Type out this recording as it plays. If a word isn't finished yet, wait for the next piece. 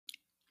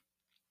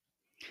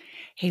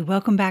Hey,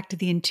 welcome back to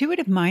the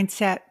Intuitive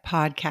Mindset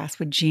Podcast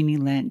with Jeannie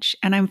Lynch.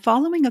 And I'm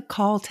following a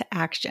call to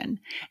action.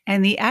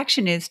 And the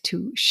action is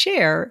to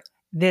share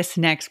this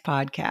next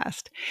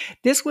podcast.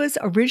 This was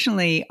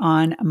originally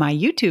on my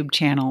YouTube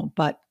channel,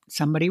 but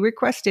somebody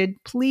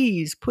requested,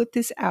 please put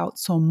this out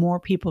so more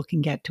people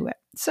can get to it.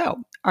 So,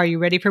 are you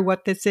ready for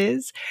what this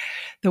is?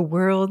 The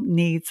world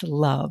needs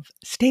love.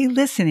 Stay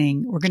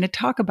listening. We're going to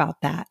talk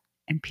about that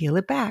and peel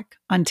it back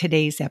on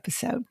today's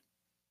episode.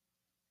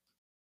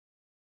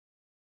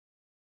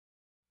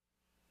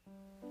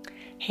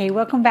 Hey,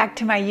 welcome back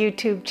to my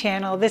YouTube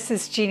channel. This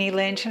is Jeannie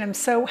Lynch, and I'm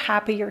so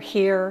happy you're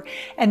here.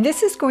 And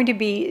this is going to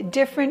be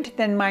different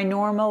than my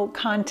normal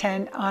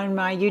content on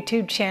my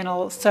YouTube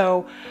channel.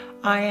 So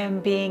I am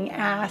being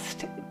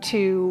asked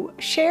to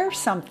share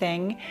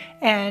something,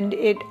 and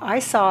I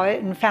saw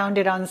it and found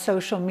it on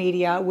social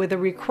media with a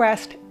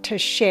request to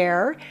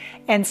share.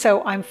 And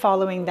so I'm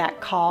following that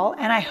call,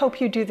 and I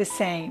hope you do the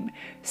same.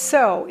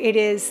 So it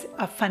is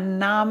a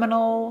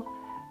phenomenal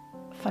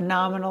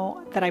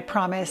that I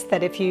promise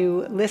that if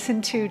you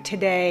listen to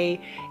today,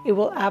 it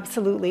will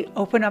absolutely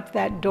open up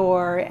that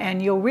door,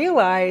 and you'll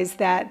realize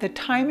that the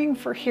timing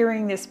for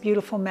hearing this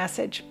beautiful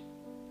message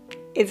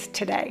is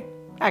today.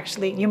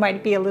 Actually, you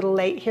might be a little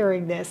late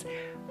hearing this,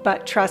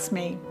 but trust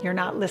me, you're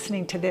not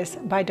listening to this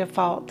by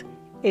default.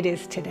 It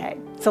is today.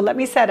 So let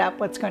me set up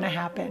what's going to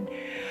happen.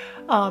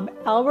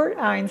 Albert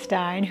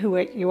Einstein, who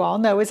you all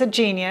know is a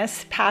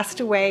genius,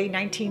 passed away in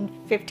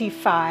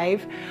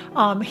 1955.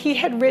 He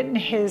had written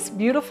his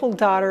beautiful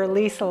daughter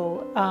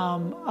Liesl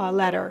a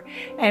letter,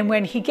 and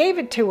when he gave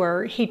it to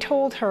her, he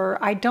told her,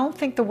 "I don't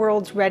think the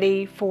world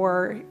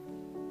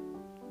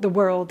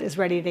is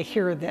ready to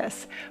hear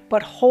this,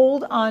 but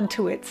hold on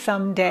to it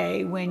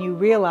someday when you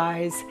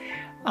realize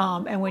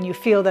and when you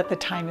feel that the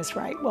time is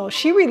right." Well,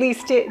 she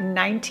released it in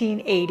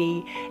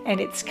 1980, and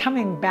it's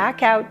coming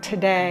back out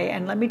today.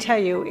 And let me tell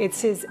you,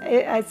 it's as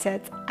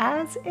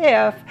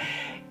if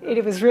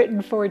it was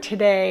written for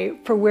today,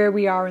 for where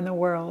we are in the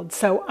world.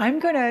 So I'm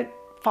going to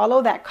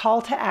follow that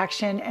call to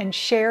action and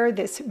share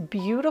this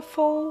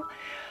beautiful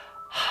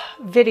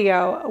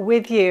video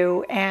with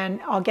you, and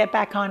I'll get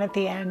back on at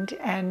the end.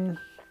 And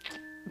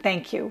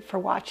thank you for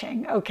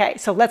watching. Okay,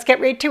 so let's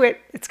get right to it.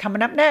 It's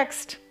coming up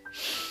next.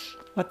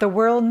 What the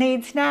world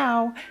needs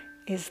now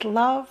is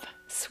love,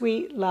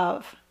 sweet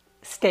love.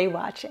 Stay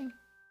watching.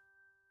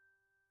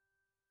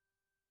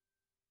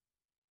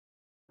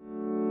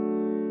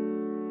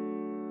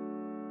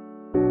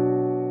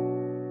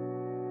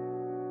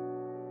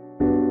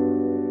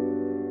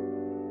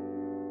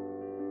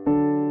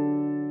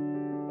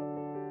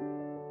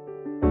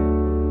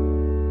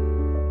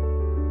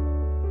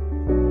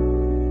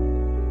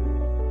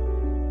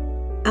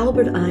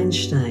 Albert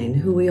Einstein,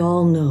 who we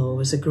all know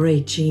was a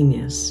great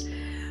genius,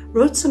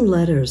 wrote some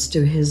letters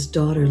to his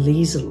daughter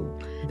Liesl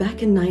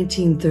back in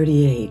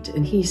 1938,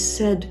 and he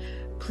said,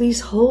 "Please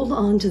hold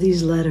on to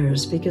these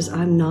letters because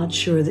I'm not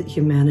sure that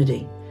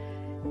humanity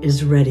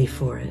is ready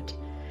for it."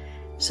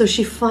 So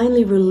she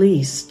finally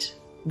released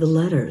the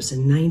letters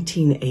in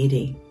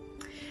 1980.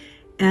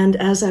 And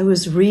as I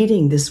was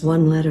reading this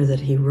one letter that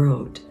he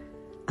wrote,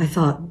 I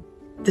thought,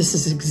 this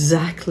is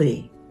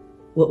exactly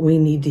what we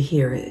need to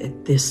hear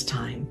at this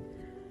time.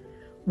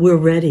 We're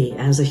ready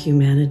as a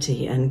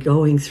humanity, and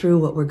going through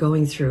what we're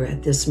going through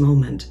at this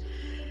moment,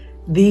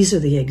 these are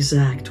the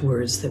exact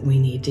words that we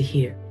need to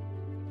hear.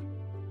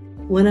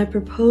 When I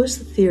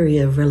proposed the theory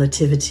of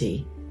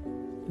relativity,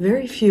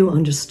 very few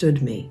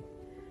understood me.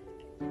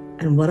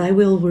 And what I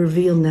will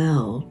reveal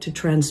now to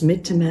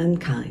transmit to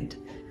mankind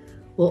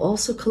will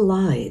also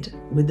collide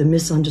with the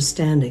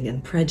misunderstanding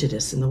and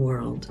prejudice in the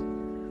world.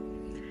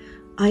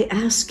 I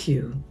ask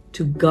you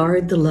to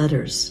guard the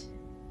letters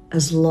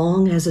as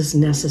long as is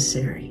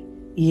necessary,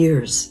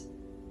 years,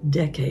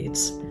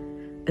 decades,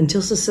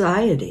 until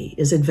society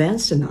is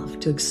advanced enough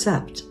to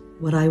accept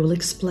what I will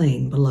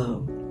explain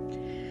below.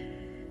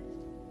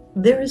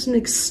 There is an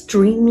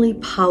extremely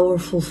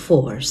powerful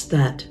force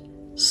that,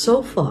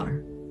 so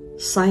far,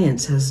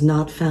 science has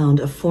not found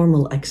a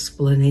formal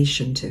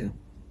explanation to.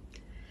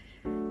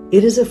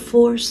 It is a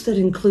force that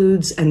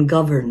includes and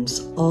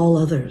governs all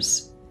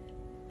others,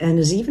 and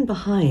is even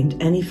behind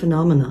any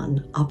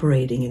phenomenon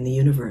operating in the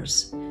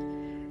universe,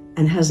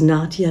 and has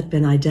not yet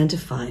been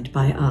identified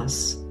by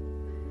us.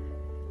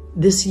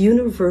 This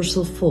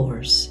universal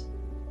force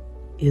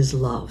is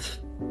love.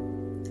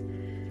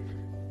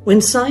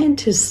 When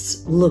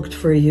scientists looked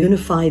for a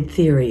unified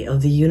theory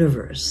of the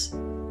universe,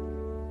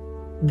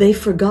 they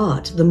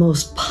forgot the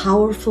most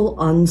powerful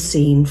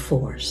unseen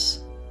force.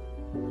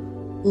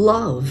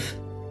 Love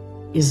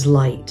is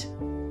light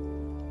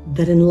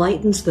that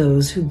enlightens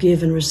those who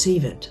give and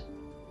receive it.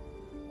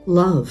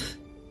 Love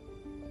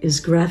is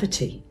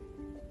gravity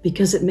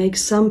because it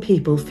makes some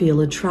people feel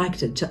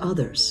attracted to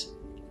others.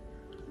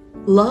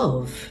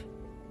 Love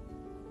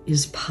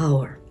is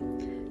power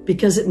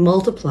because it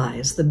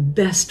multiplies the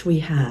best we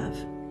have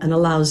and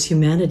allows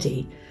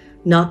humanity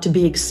not to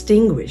be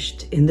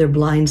extinguished in their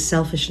blind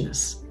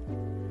selfishness.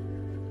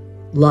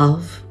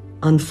 Love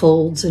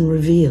unfolds and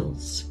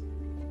reveals.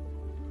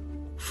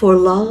 For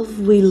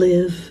love we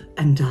live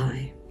and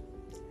die.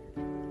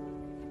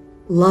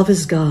 Love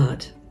is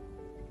God,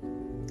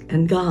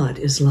 and God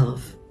is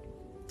love.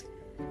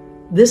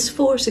 This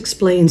force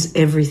explains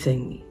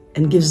everything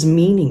and gives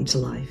meaning to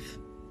life.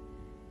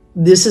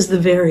 This is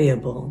the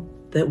variable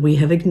that we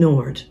have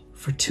ignored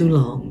for too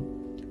long.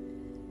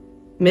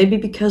 Maybe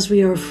because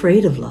we are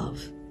afraid of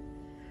love,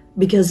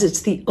 because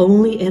it's the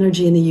only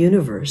energy in the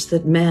universe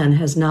that man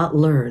has not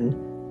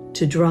learned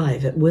to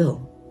drive at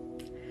will.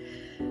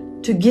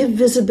 To give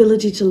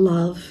visibility to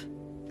love,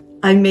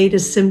 I made a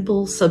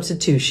simple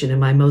substitution in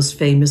my most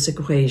famous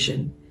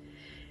equation.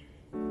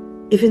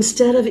 If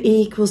instead of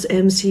E equals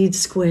mc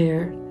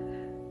squared,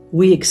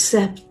 we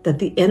accept that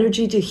the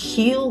energy to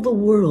heal the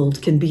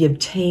world can be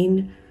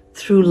obtained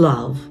through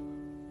love,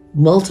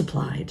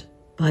 multiplied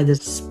by the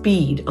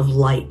speed of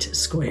light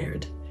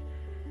squared,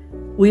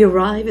 we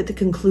arrive at the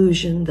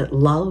conclusion that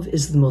love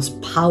is the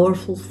most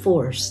powerful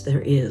force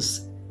there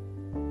is,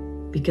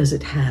 because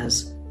it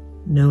has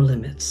no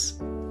limits.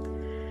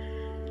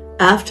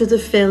 After the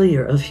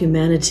failure of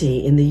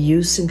humanity in the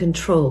use and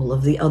control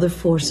of the other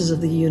forces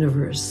of the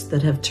universe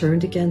that have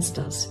turned against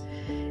us,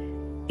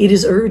 it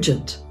is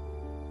urgent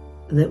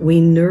that we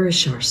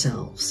nourish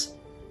ourselves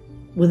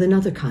with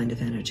another kind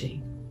of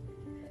energy.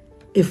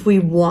 If we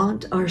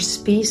want our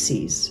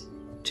species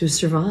to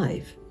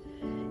survive,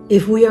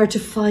 if we are to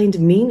find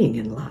meaning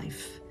in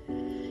life,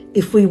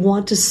 if we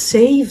want to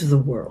save the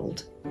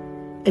world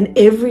and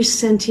every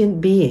sentient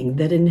being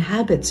that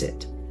inhabits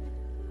it,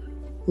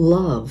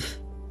 love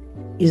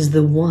is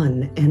the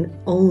one and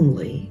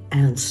only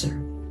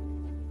answer.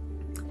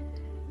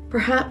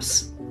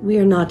 Perhaps we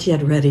are not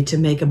yet ready to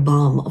make a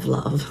bomb of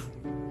love,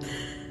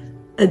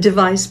 a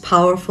device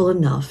powerful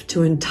enough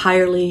to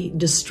entirely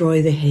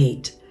destroy the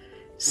hate,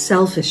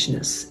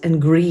 selfishness,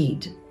 and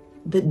greed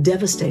that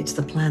devastates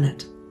the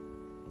planet.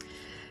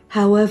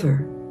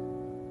 However,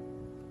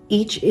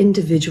 each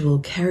individual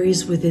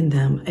carries within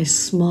them a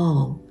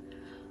small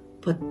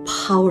but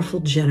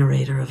powerful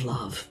generator of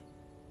love,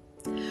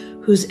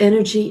 whose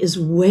energy is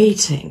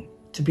waiting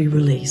to be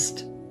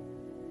released.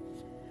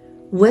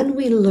 When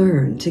we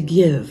learn to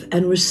give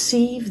and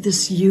receive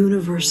this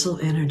universal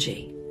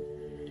energy,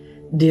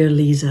 dear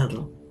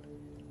Liesl,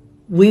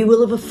 we will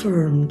have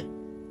affirmed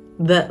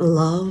that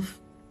love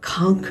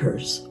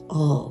conquers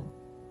all,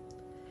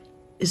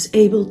 is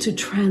able to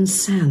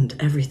transcend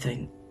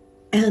everything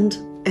and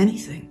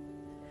anything,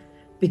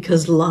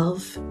 because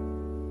love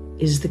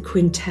is the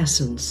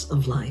quintessence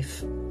of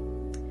life.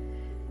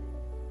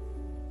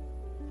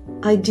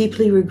 I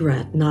deeply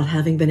regret not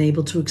having been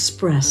able to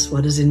express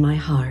what is in my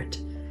heart,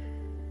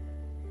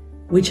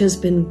 which has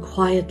been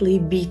quietly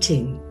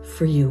beating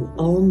for you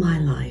all my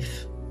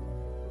life.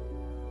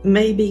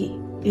 Maybe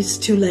it's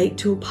too late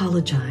to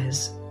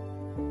apologize,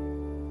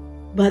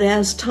 but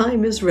as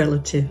time is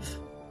relative,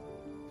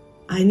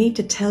 I need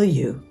to tell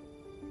you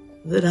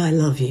that I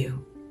love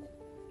you.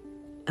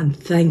 And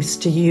thanks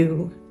to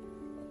you,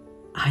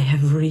 I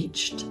have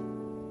reached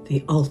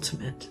the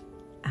ultimate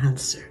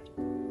answer.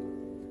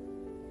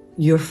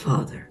 Your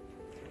father,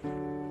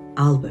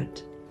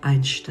 Albert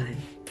Einstein.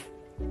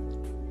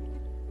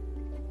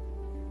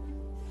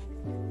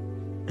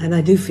 And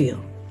I do feel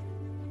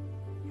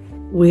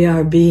we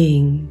are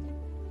being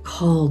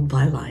called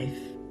by life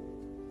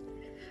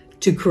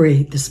to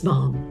create this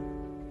bomb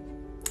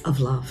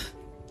of love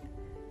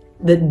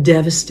that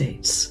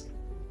devastates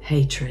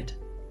hatred,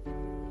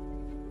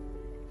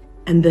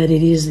 and that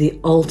it is the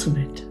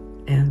ultimate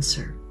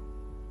answer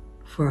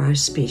for our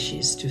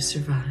species to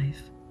survive.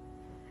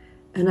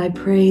 And I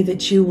pray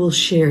that you will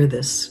share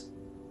this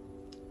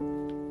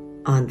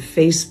on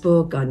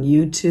Facebook, on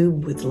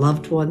YouTube with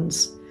loved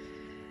ones,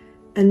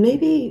 and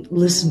maybe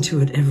listen to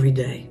it every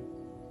day.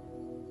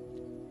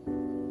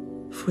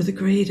 For the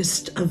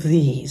greatest of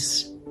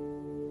these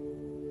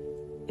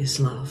is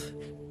love.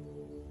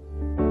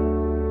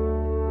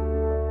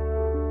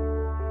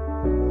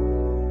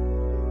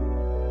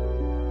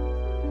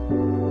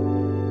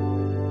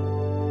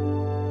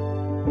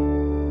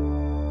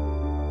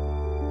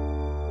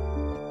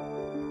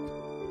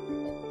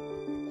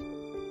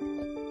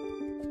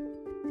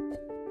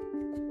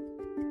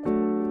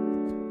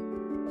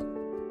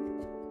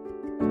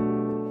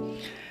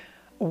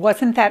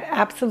 Wasn't that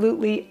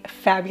absolutely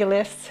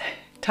fabulous?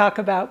 Talk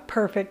about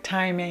perfect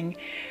timing.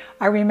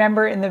 I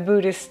remember in the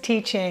Buddhist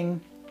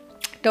teaching,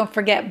 don't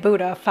forget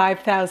Buddha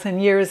 5,000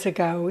 years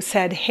ago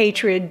said,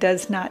 hatred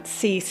does not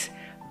cease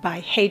by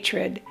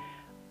hatred,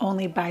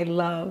 only by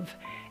love.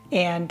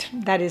 And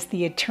that is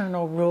the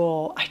eternal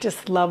rule. I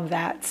just love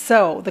that.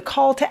 So the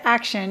call to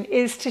action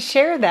is to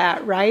share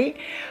that, right?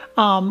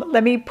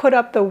 Let me put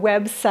up the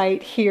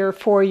website here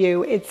for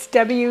you. It's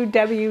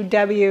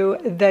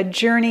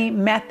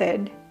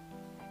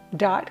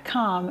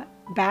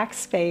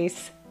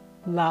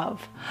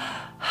www.thejourneymethod.com/love.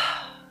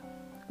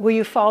 Will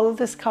you follow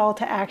this call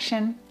to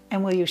action,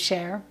 and will you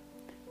share?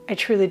 I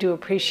truly do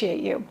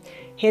appreciate you.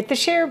 Hit the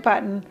share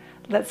button.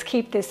 Let's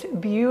keep this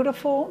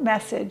beautiful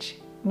message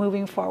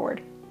moving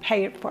forward.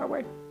 Pay it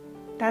forward.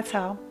 That's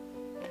all.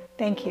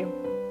 Thank you.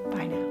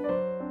 Bye now.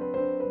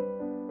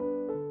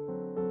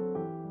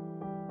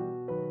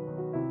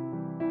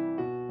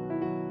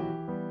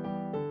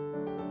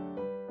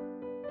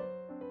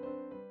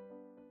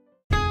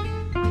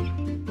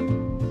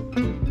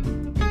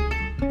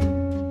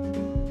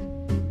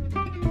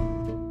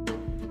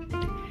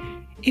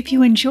 If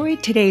you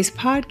enjoyed today's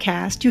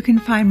podcast, you can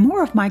find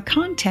more of my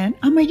content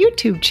on my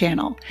YouTube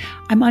channel.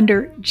 I'm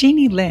under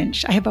Jeannie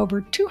Lynch. I have over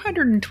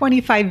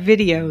 225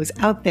 videos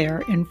out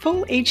there in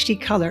full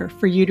HD color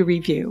for you to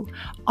review.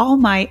 All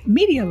my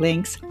media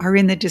links are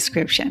in the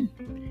description.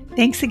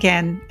 Thanks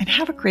again and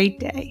have a great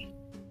day.